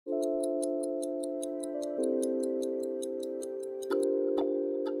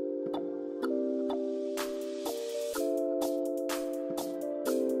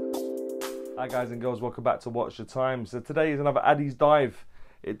Hi guys and girls, welcome back to Watch the Time. So today is another Addiesdive.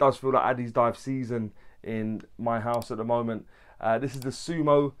 It does feel like Addiesdive season in my house at the moment. This is the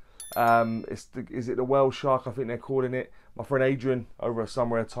Sumo. Is it the Whaleshark? I think they're calling it. My friend Adrian over a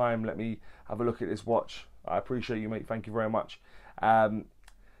Somewhere Time let me have a look at this watch. I appreciate you, mate. Thank you very much. The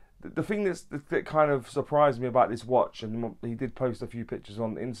thing that kind of surprised me about this watch, and he did post a few pictures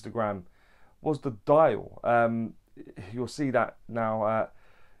on Instagram, was the dial. You'll see that now.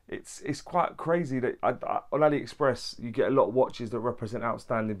 It's quite crazy that on AliExpress you get a lot of watches that represent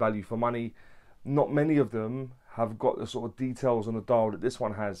outstanding value for money. Not many of them have got the sort of details on the dial that this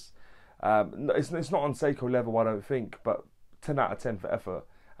one has. It's not on Seiko level, I don't think, but 10 out of 10 for effort.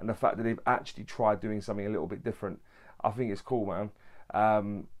 And the fact that they've actually tried doing something a little bit different, I think it's cool, man.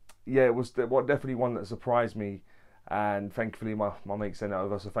 Yeah, it was definitely one that surprised me, and thankfully my mate sent it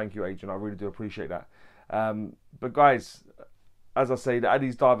over, so thank you, Adrian. I really do appreciate that. But guys, as I say, the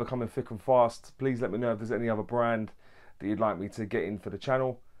Addiesdive are coming thick and fast. Please let me know if there's any other brand that you'd like me to get in for the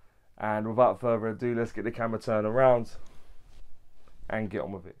channel. And without further ado, let's get the camera turned around and get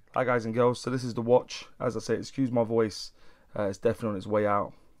on with it. Hi guys and girls, so this is the watch. As I say, excuse my voice, it's definitely on its way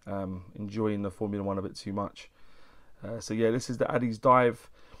out. Enjoying the Formula 1 a bit too much. So yeah, this is the Addiesdive.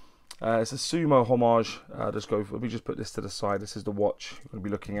 It's a Sumo Homage. Let me just put this to the side. This is the watch you're going to be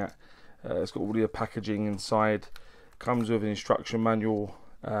looking at. It's got all the packaging inside. Comes with an instruction manual,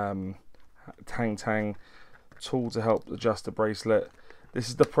 tang tool to help adjust the bracelet. This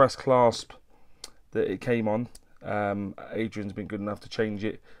is the press clasp that it came on. Adrian's been good enough to change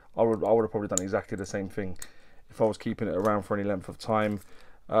it. I would have probably done exactly the same thing if I was keeping it around for any length of time.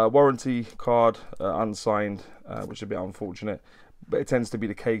 Warranty card, unsigned, which is a bit unfortunate, but it tends to be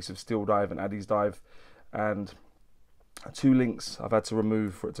the case of Sterile and Addiesdive. And 2 links I've had to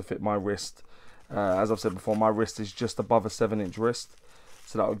remove for it to fit my wrist. As I've said before, my wrist is just above a 7-inch wrist,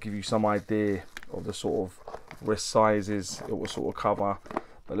 so that will give you some idea of the sort of wrist sizes it will sort of cover.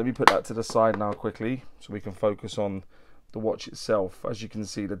 But let me put that to the side now quickly so we can focus on the watch itself. As you can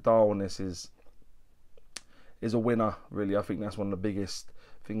see, the dial on this is a winner, really. I think that's one of the biggest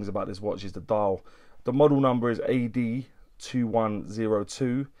things about this watch is the dial. The model number is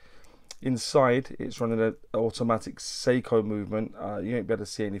AD2102. Inside, it's running an automatic Seiko movement. You ain't better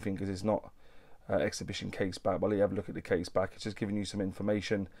see anything because it's not exhibition case back, but let you have a look at the case back. It's just giving you some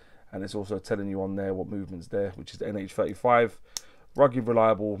information, and it's also telling you on there what movement's there, which is the NH35. Rugged,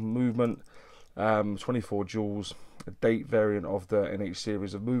 reliable movement, 24 joules, a date variant of the NH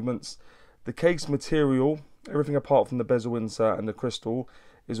series of movements. The case material, everything apart from the bezel insert and the crystal,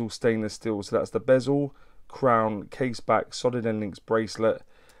 is all stainless steel. So that's the bezel, crown, case back, solid end links, bracelet,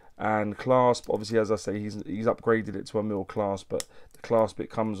 and clasp. Obviously, as I say, he's upgraded it to a mil clasp, but the clasp it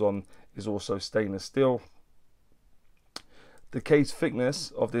comes on is also stainless steel. The case thickness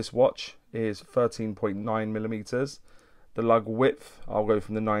of this watch is 13.9 millimeters. The lug width, I'll go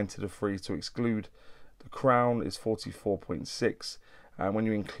from the 9 to the 3 to exclude the crown, is 44.6, and when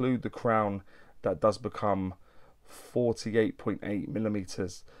you include the crown, that does become 48.8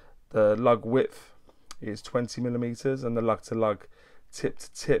 millimeters. The lug width is 20 millimeters, and the lug to lug, tip to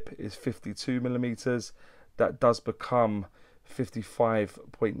tip, is 52 millimeters. That does become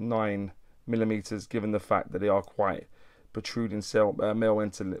 55.9 millimeters, given the fact that they are quite protruding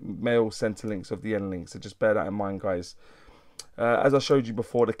male center links of the end links. So just bear that in mind, guys. As I showed you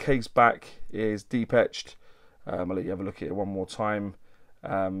before, the case back is deep etched. I'll let you have a look at it one more time.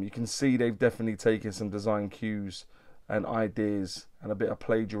 You can see they've definitely taken some design cues and ideas and a bit of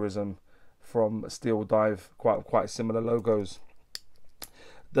plagiarism from Sterile, quite similar logos.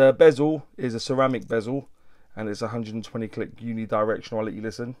 The bezel is a ceramic bezel, and it's 120 click unidirectional. I'll let you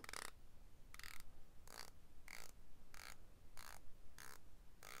listen.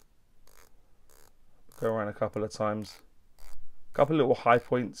 Go around a couple of times. A couple of little high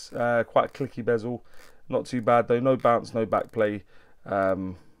points. Quite clicky bezel. Not too bad though. No bounce, no back play.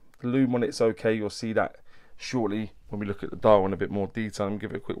 The lume on it's okay. You'll see that shortly when we look at the dial in a bit more detail. I'm going to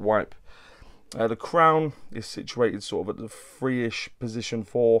give it a quick wipe. The crown is situated sort of at the 3-ish position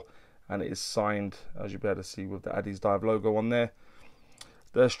 4, and it is signed, as you'll be able to see, with the Addiesdive logo on there.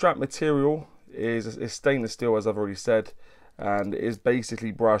 The strap material is stainless steel, as I've already said, and it is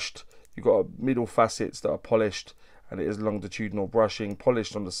basically brushed. You've got middle facets that are polished, and it is longitudinal brushing,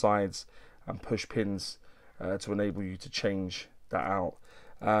 polished on the sides, and push pins to enable you to change that out.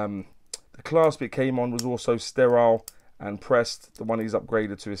 The clasp it came on was also sterile and pressed. The one he's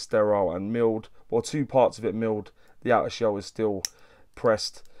upgraded to is sterile and milled, or 2 parts of it milled. The outer shell is still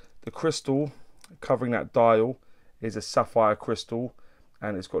pressed. The crystal covering that dial is a sapphire crystal,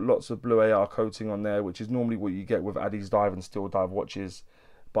 and it's got lots of blue AR coating on there, which is normally what you get with Addiesdive and Sterile watches.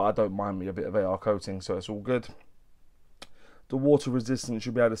 but I don't mind me a bit of AR coating, so it's all good. The water resistance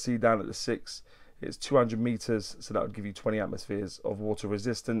you'll be able to see down at the 6. It's 200 meters, so that would give you 20 atmospheres of water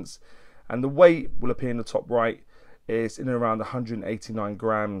resistance. And the weight will appear in the top right. It's in and around 189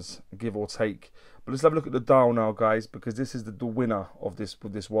 grams, give or take. But let's have a look at the dial now, guys, because this is the winner of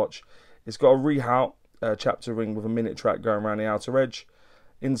this watch. It's got a rehaut chapter ring with a minute track going around the outer edge.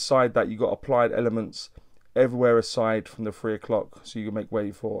 Inside that, you've got applied elements everywhere aside from the 3 o'clock, so you can make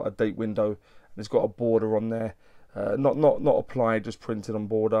way for a date window. And it's got a border on there, not applied, just printed on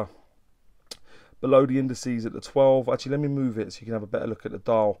border. Below the indices at the 12, actually let me move it so you can have a better look at the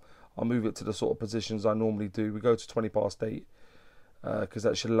dial. I'll move it to the sort of positions I normally do. We go to 20 past 8 because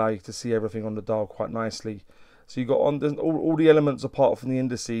that should allow you to see everything on the dial quite nicely. So you got on all the elements apart from the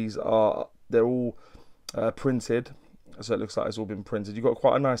indices they're all printed, so it looks like it's all been printed. You've got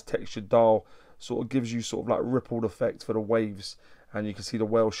quite a nice textured dial, sort of gives you sort of like rippled effect for the waves, and you can see the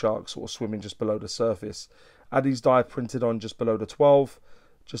Whaleshark sort of swimming just below the surface. Addiesdive printed on just below the 12.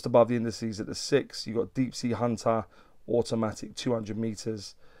 Just above the indices at the 6, you've got Deep Sea Hunter, automatic 200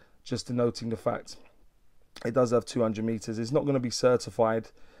 meters. Just denoting the fact it does have 200 meters. It's not going to be certified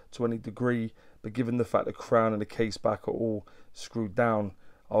to any degree, but given the fact the crown and the case back are all screwed down,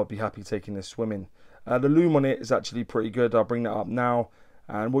 I would be happy taking this swimming. The loom on it is actually pretty good. I'll bring that up now,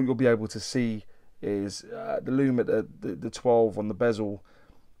 and what you'll be able to see is the loom at the 12 on the bezel.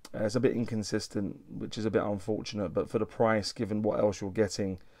 It's a bit inconsistent, which is a bit unfortunate, but for the price, given what else you're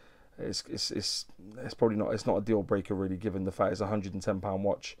getting, it's probably not, it's not a deal breaker really, given the fact it's a £110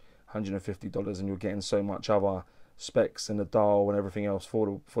 watch, $150, and you're getting so much other specs and the dial and everything else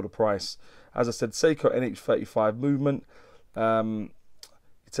for the price. As I said, Seiko NH35 movement. You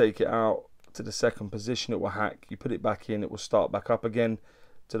take it out to the 2nd position, it will hack. You put it back in, it will start back up again.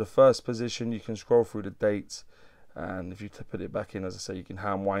 To the 1st position, you can scroll through the dates. And if you put it back in, as I say, you can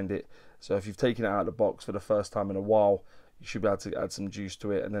hand wind it. So if you've taken it out of the box for the first time in a while, you should be able to add some juice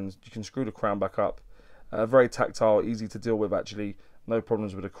to it, and then you can screw the crown back up. Very tactile, easy to deal with actually. No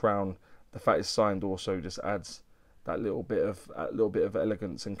problems with the crown. The fact it's signed also just adds that little bit of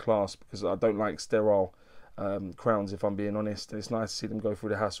elegance and class, because I don't like sterile crowns, if I'm being honest. It's nice to see them go through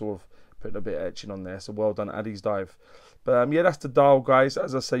the hassle of putting a bit of etching on there. So well done, Addiesdive. But yeah, that's the dial, guys.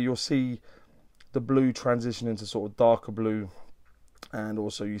 As I say, you'll see the blue transition into sort of darker blue, and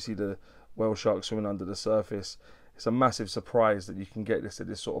also you see the Whaleshark swimming under the surface. It's a massive surprise that you can get this at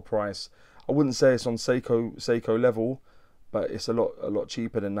this sort of price. I wouldn't say it's on Seiko level, but it's a lot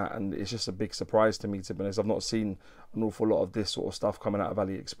cheaper than that, and it's just a big surprise to me, to be honest. I've not seen an awful lot of this sort of stuff coming out of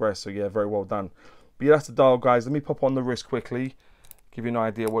AliExpress, so yeah, very well done. But yeah, that's the dial, guys. Let me pop on the wrist quickly, give you an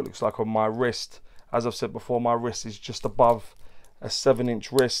idea what it looks like on my wrist. As I've said before, my wrist is just above a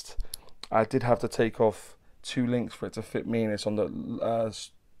 7-inch wrist. I did have to take off 2 links for it to fit me, and it's on the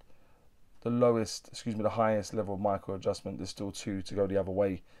the highest level of micro adjustment. There's still 2 to go the other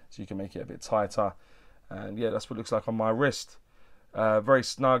way, so you can make it a bit tighter. And yeah, that's what it looks like on my wrist. Very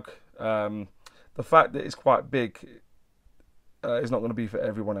snug. The fact that it's quite big is not going to be for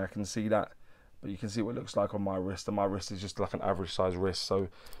everyone, I can see that, but you can see what it looks like on my wrist, and my wrist is just like an average size wrist. So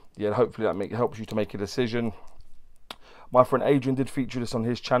yeah, hopefully that helps you to make a decision. My friend Adrian did feature this on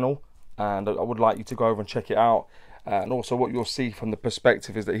his channel, and I would like you to go over and check it out. And also what you'll see from the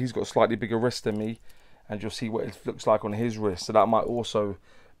perspective is that he's got a slightly bigger wrist than me, and you'll see what it looks like on his wrist. So that might also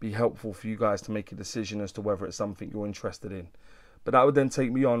be helpful for you guys to make a decision as to whether it's something you're interested in. But that would then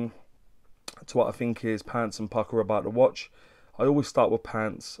take me on to what I think is pants and pukka about the watch. I always start with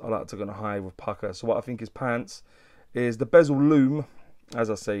pants. I like to go high with pukka. So what I think is pants is the bezel loom, as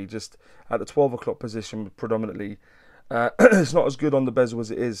I say, just at the 12 o'clock position predominantly. It's not as good on the bezel as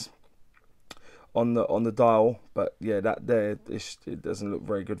it is on the dial, but yeah, that there it doesn't look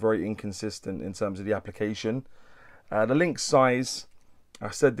very good, very inconsistent in terms of the application. The link size, I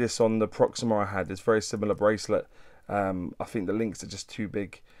said this on the Proxima I had, it's very similar bracelet. I think the links are just too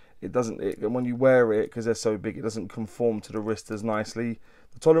big. When you wear it, because they're so big, it doesn't conform to the wrist as nicely.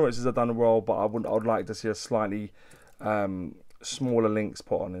 The tolerances are done well, but I would like to see a slightly smaller links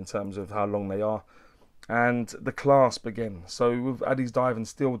put on in terms of how long they are. And the clasp again. So with Addiesdive and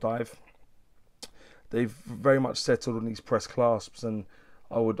Sterile, they've very much settled on these press clasps, and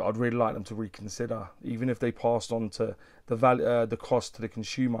I'd really like them to reconsider, even if they passed on to the cost to the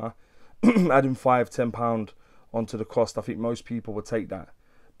consumer, adding £5–10 onto the cost. I think most people would take that,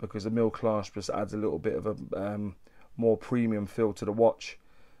 because the mill clasp just adds a little bit of a more premium feel to the watch.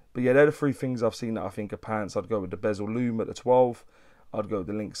 But yeah, they're the 3 things I've seen that I think are pants. I'd go with the bezel loom at the 12. I'd go with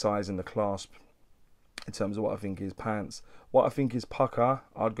the link size and the clasp in terms of what I think is pants. What I think is pukka,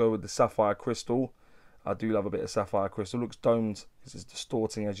 I'd go with the sapphire crystal. I do love a bit of sapphire crystal. It looks domed because it's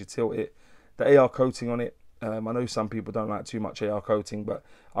distorting as you tilt it. The AR coating on it, I know some people don't like too much AR coating, but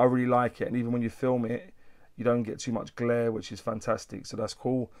I really like it. And even when you film it, you don't get too much glare, which is fantastic. So that's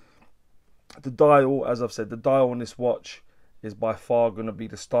cool. The dial, as I've said, the dial on this watch is by far going to be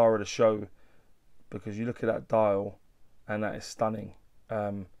the star of the show, because you look at that dial and that is stunning.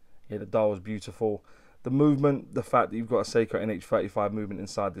 Yeah, the dial is beautiful. The movement, the fact that you've got a Seiko NH35 movement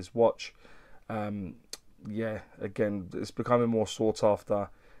inside this watch, yeah, again, it's becoming more sought after,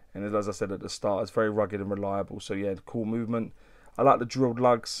 and as I said at the start, it's very rugged and reliable. So yeah, cool movement. I like the drilled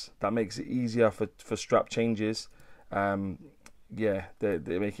lugs. That makes it easier for strap changes. Yeah,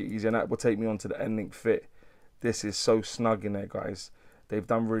 they make it easier, and that will take me on to the end-link fit. This is so snug in there, guys. They've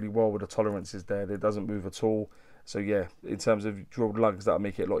done really well with the tolerances there. It doesn't move at all. So yeah, in terms of drilled lugs, that'll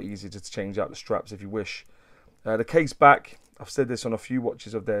make it a lot easier to change out the straps if you wish. The case back, I've said this on a few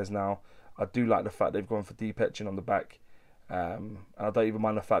watches of theirs now. I do like the fact they've gone for deep etching on the back. And I don't even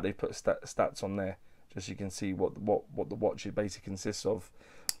mind the fact they put stats on there, just so you can see what the watch basically consists of.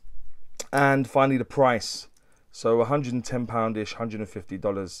 And finally, the price. So £110-ish,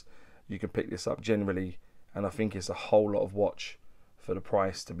 $150. You can pick this up generally, and I think it's a whole lot of watch for the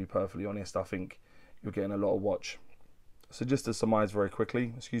price. To be perfectly honest, I think you're getting a lot of watch. So just to surmise very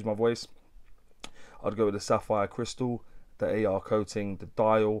quickly, excuse my voice, I'd go with the sapphire crystal, the AR coating, the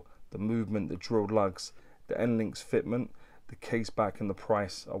dial, the movement, the drilled lugs, the end links fitment, the case back, and the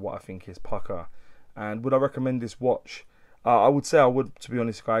price are what I think is pukka. And would I recommend this watch? I would say I would, to be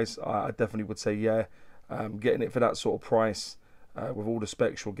honest, guys. I definitely would say yeah. Getting it for that sort of price, with all the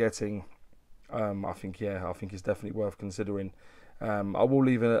specs you're getting, I think it's definitely worth considering. I will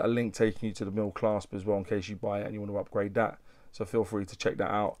leave a link taking you to the mill clasp as well, in case you buy it and you want to upgrade that. So feel free to check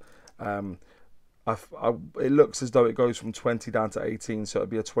that out. It looks as though it goes from 20 down to 18, so it'd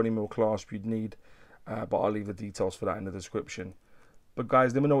be a 20mm clasp you'd need. But I'll leave the details for that in the description. But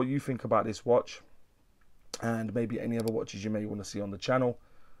guys, let me know what you think about this watch, and maybe any other watches you may want to see on the channel.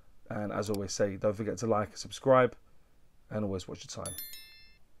 And as I always say, don't forget to like and subscribe, and always watch your time.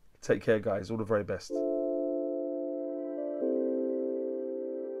 Take care, guys. All the very best.